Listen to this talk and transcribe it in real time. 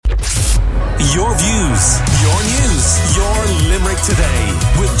Your views, your news, your Limerick Today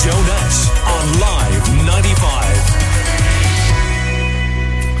with Joe Nash on Live 95.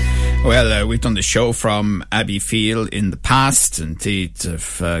 Well, we've done the show from Abbeyfeale in the past. Indeed,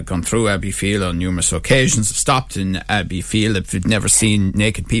 I've gone through Abbeyfeale on numerous occasions. I've stopped in Abbeyfeale. I've never seen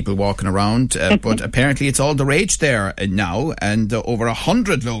naked people walking around, but apparently it's all the rage there now. And over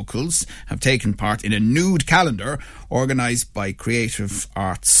 100 locals have taken part in a nude calendar organised by Creative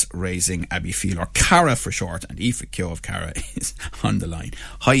Arts Raising Abbeyfeale, or CARA for short. And Aoife Keogh of CARA is on the line.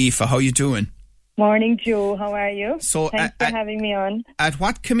 Hi Aoife, how are you doing? Morning, Joe. How are you? So, thanks for having me on. At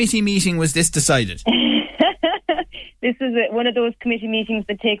what committee meeting was this decided? This is one of those committee meetings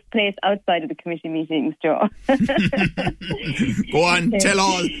that takes place outside of the committee meetings, Joe. Go on, tell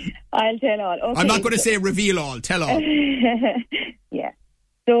all. I'll tell all. Okay, I'm not going to say reveal all, tell all. Yeah.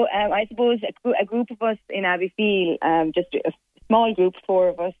 So I suppose a group of us in Abbeyfeale, just a small group, 4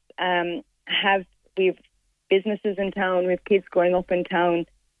 of us, we've businesses in town, we have kids growing up in town.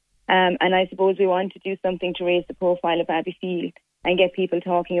 And I suppose we want to do something to raise the profile of Abbeyfeale and get people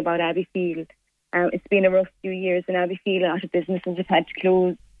talking about Abbeyfeale. It's been a rough few years in Abbeyfeale. A lot of businesses have had to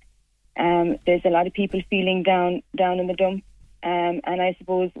close. There's a lot of people feeling down in the dumps. And I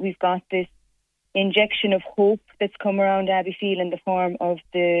suppose we've got this injection of hope that's come around Abbeyfeale in the form of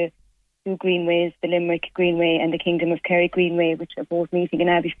the 2 greenways, the Limerick Greenway and the Kingdom of Kerry Greenway, which are both meeting in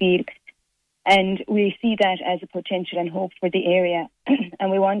Abbeyfeale. And we see that as a potential and hope for the area.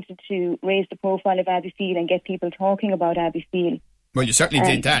 And we wanted to raise the profile of Abbeyfeale and get people talking about Abbeyfeale. Well, you certainly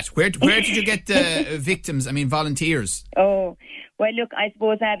did that. Where did you get the victims, volunteers? Oh, well, look, I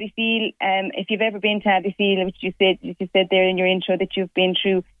suppose Abbeyfeale, if you've ever been to Abbeyfeale, which you said there in your intro that you've been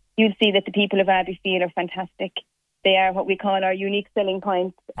through, you'll see that the people of Abbeyfeale are fantastic. They are what we call our unique selling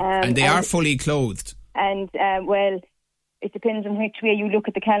point. And they are fully clothed. And, well, it depends on which way you look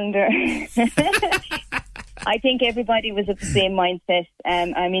at the calendar. I think everybody was of the same mindset.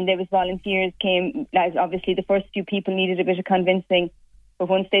 There was volunteers came. Obviously, the first few people needed a bit of convincing, but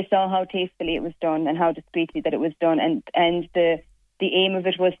once they saw how tastefully it was done and how discreetly that it was done, and the aim of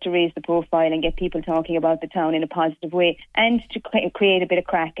it was to raise the profile and get people talking about the town in a positive way, and to create a bit of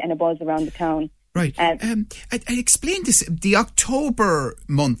crack and a buzz around the town. Right. I explained this, the October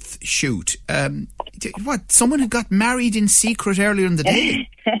month shoot. Someone had got married in secret earlier in the day?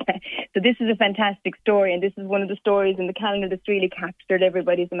 So this is a fantastic story, and this is one of the stories in the calendar that's really captured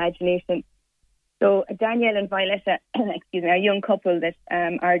everybody's imagination. So Danielle and Violetta, a young couple that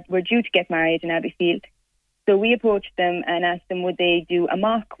were due to get married in Abbeyfeale. So we approached them and asked them would they do a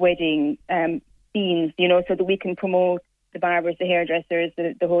mock wedding scenes, so that we can promote the barbers, the hairdressers,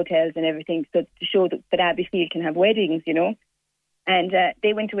 the hotels and everything, so to show that Abbeyfeale can have weddings, And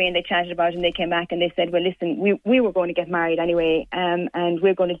they went away and they chatted about it, and they came back and they said, well, listen, we were going to get married anyway, and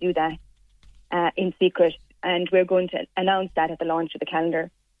we're going to do that in secret, and we're going to announce that at the launch of the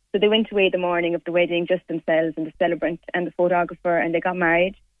calendar. So they went away the morning of the wedding, just themselves and the celebrant and the photographer, and they got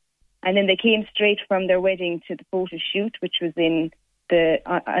married. And then they came straight from their wedding to the photo shoot, which was in the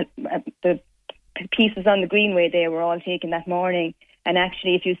pieces on the Greenway. They were all taken that morning. And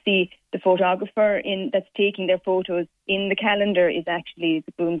actually, if you see the photographer that's taking their photos in the calendar is actually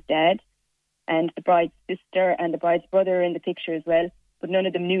the groom's dad and the bride's sister and the bride's brother in the picture as well. But none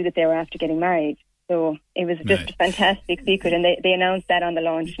of them knew that they were after getting married. So it was just a fantastic secret, and they announced that on the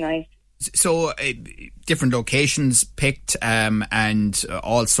launch night. So different locations picked, and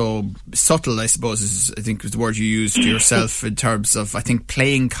also subtle, I suppose, I think was the word you used yourself, in terms of, I think,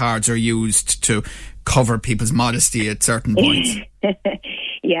 playing cards are used to cover people's modesty at certain points.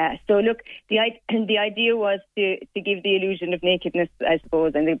 Yeah, so look, the idea was to give the illusion of nakedness, I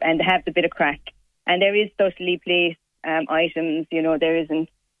suppose, and have the bit of crack. And there is subtly placed items, there isn't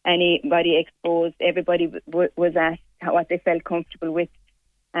anybody exposed. Everybody was asked what they felt comfortable with.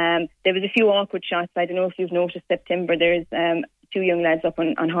 There was a few awkward shots. I don't know if you've noticed, September, there's 2 young lads up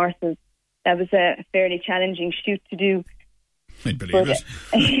on horses. That was a fairly challenging shoot to do. I'd believe it.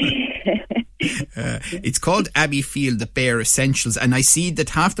 It's called Abbeyfeale, the Bare Essentials, and I see that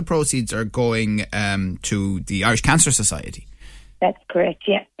half the proceeds are going to the Irish Cancer Society. That's correct,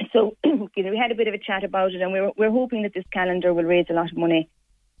 yeah. So we had a bit of a chat about it, and we're hoping that this calendar will raise a lot of money.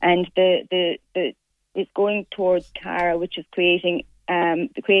 And it's going towards CARA, which is creating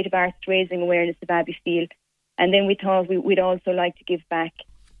the Creative Arts Raising Awareness of Abbeyfeale. And then we thought we'd also like to give back.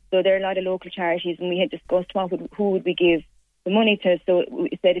 So there are a lot of local charities, and we had discussed who would we give the money to. So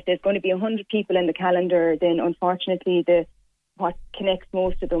we said if there's going to be 100 people in the calendar, then unfortunately what connects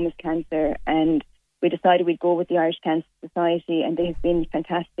most of them is cancer. And we decided we'd go with the Irish Cancer Society, and they have been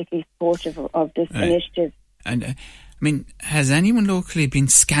fantastically supportive of this initiative. And has anyone locally been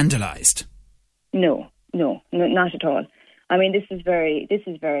scandalised No, not at all. I mean, this is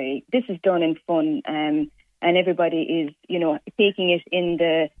done in fun, and everybody is, taking it in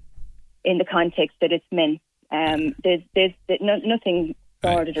the context that it's meant. There's nothing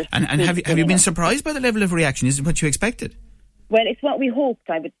sordid or. And have you been surprised by the level of reaction? Is it what you expected? Well, it's what we hoped,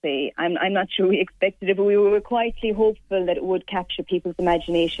 I would say. I'm not sure we expected it, but we were quietly hopeful that it would capture people's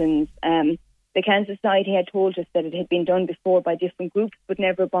imaginations. The Cancer Society had told us that it had been done before by different groups, but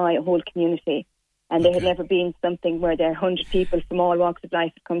never by a whole community. And there had never been something where there are 100 people from all walks of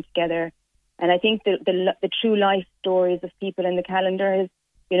life that come together. And I think the true life stories of people in the calendar is,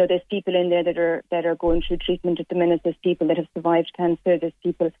 there's people in there that are going through treatment at the minute. There's people that have survived cancer. There's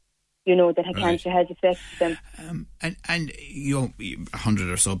people, that cancer has affected them. And 100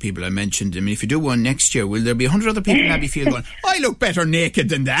 or so people I mentioned. I mean, if you do one next year, will there be 100 other people in Abbeyfield going, I look better naked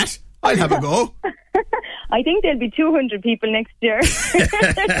than that? I'll have a go. I think there'll be 200 people next year.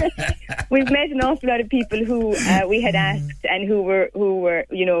 We've met an awful lot of people who we had asked and who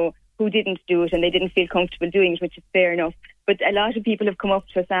didn't do it and they didn't feel comfortable doing it, which is fair enough. But a lot of people have come up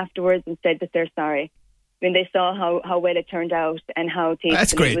to us afterwards and said that they're sorry when they saw how well it turned out and how tasteful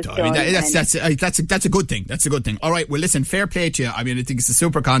that's great. It was I mean, done. that's a good thing. That's a good thing. All right. Well, listen, fair play to you. I mean, I think it's a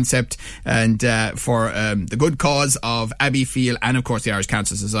super concept, and for the good cause of Abbeyfield and of course the Irish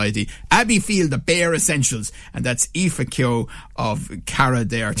Cancer Society. Abbeyfield, the bare essentials, and that's Aoife Keogh of Cara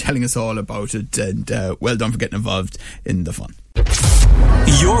there telling us all about it. And well done for getting involved in the fun.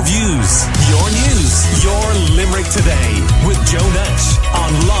 Your views, your news, your Limerick Today with Joe Nash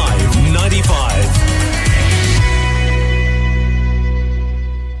on Live 95.